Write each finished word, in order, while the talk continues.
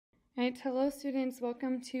All right, hello students,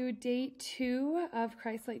 welcome to day 2 of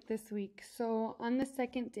Christ Light this week. So on the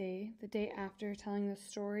second day, the day after telling the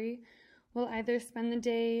story, we'll either spend the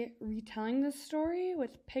day retelling the story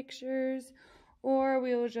with pictures, or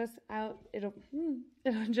we will it'll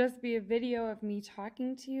just be a video of me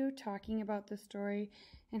talking to you, talking about the story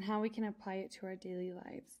and how we can apply it to our daily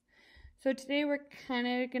lives. So today we're kind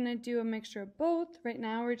of going to do a mixture of both. Right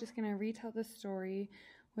now we're just going to retell the story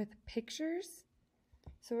with pictures.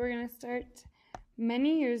 So we're going to start.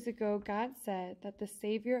 Many years ago, God said that the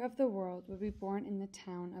Savior of the world would be born in the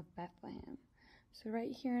town of Bethlehem. So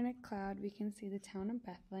right here in a cloud, we can see the town of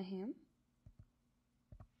Bethlehem.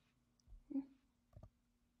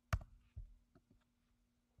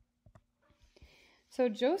 So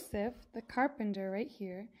Joseph, the carpenter right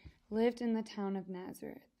here, lived in the town of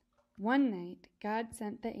Nazareth. One night, God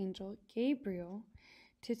sent the angel Gabriel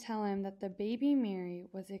to tell him that the baby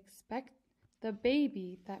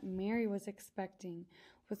that Mary was expecting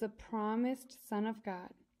was a promised Son of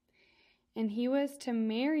God, and he was to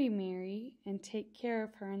marry Mary and take care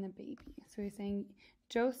of her and the baby. So he's saying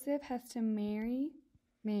Joseph has to marry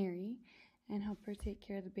Mary and help her take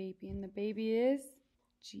care of the baby, and the baby is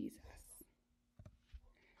Jesus.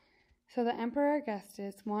 So the Emperor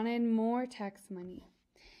Augustus wanted more tax money.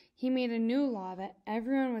 He made a new law that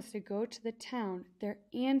everyone was to go to the town their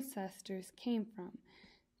ancestors came from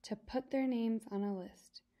to put their names on a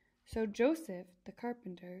list. So Joseph, the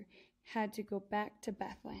carpenter, had to go back to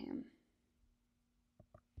Bethlehem.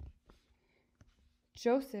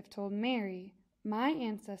 Joseph told Mary, "My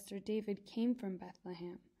ancestor David came from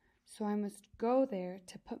Bethlehem, so I must go there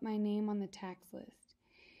to put my name on the tax list.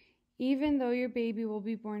 Even though your baby will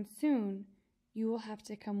be born soon, you will have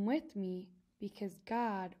to come with me because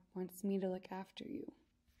God wants me to look after you."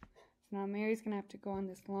 So now Mary's going to have to go on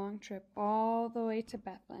this long trip all the way to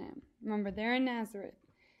Bethlehem. Remember, they're in Nazareth.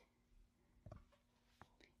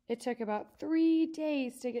 It took about 3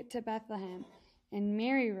 days to get to Bethlehem, and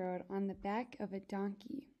Mary rode on the back of a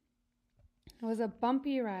donkey. It was a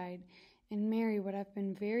bumpy ride, and Mary would have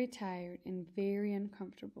been very tired and very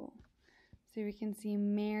uncomfortable. So we can see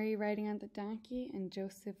Mary riding on the donkey and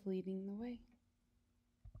Joseph leading the way.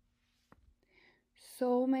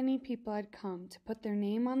 So many people had come to put their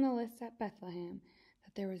name on the list at Bethlehem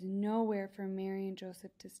that there was nowhere for Mary and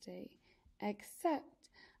Joseph to stay, except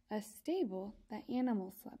a stable that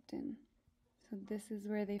animals slept in. So this is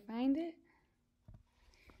where they find it.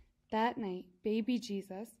 That night, baby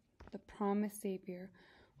Jesus, the promised Savior,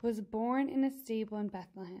 was born in a stable in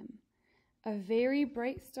Bethlehem. A very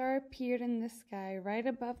bright star appeared in the sky right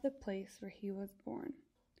above the place where he was born.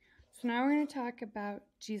 So now we're going to talk about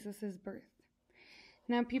Jesus' birth.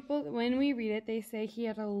 Now people, when we read it, they say he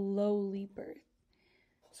had a lowly birth.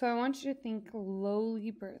 So I want you to think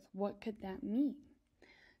lowly birth. What could that mean?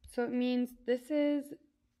 So it means this is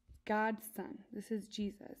God's Son. This is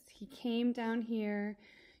Jesus. He came down here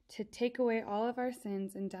to take away all of our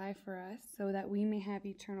sins and die for us so that we may have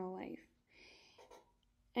eternal life.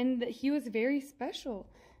 And he was very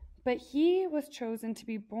special, but he was chosen to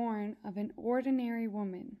be born of an ordinary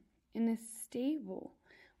woman in a stable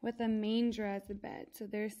with a manger as a bed. So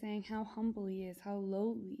they're saying how humble he is, how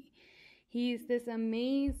lowly. He's this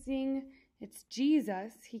amazing, it's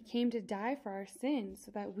Jesus. He came to die for our sins so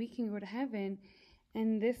that we can go to heaven.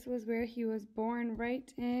 And this was where he was born,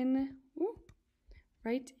 right in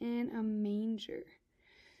a manger.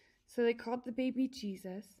 So they called the baby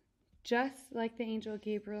Jesus, just like the angel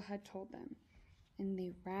Gabriel had told them. And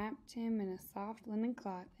they wrapped him in a soft linen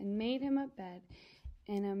cloth and made him a bed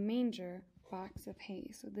in a manger box of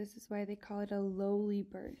hay. So this is why they call it a lowly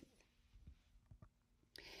birth.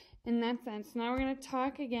 In that sense, now we're going to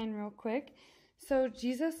talk again real quick. So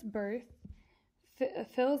Jesus' birth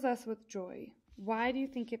fills us with joy. Why do you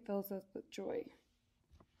think it fills us with joy?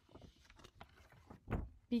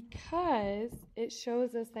 Because it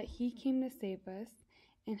shows us that he came to save us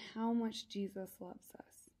and how much Jesus loves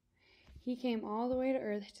us. He came all the way to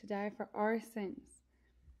earth to die for our sins.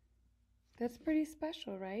 That's pretty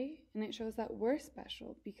special, right? And it shows that we're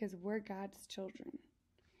special because we're God's children.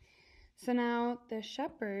 So now the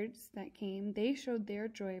shepherds that came, they showed their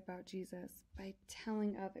joy about Jesus by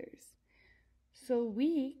telling others. So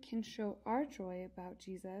we can show our joy about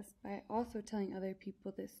Jesus by also telling other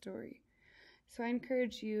people this story. So I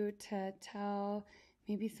encourage you to tell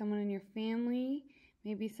maybe someone in your family,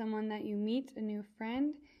 maybe someone that you meet, a new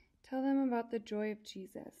friend, tell them about the joy of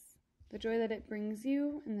Jesus. The joy that it brings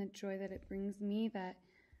you and the joy that it brings me, that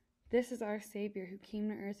this is our Savior who came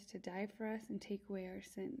to earth to die for us and take away our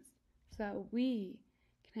sins so that we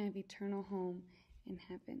can have eternal home in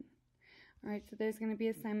heaven. All right, so there's going to be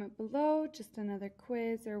an assignment below, just another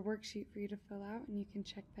quiz or worksheet for you to fill out, and you can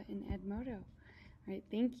check that in Edmodo. All right,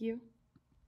 thank you.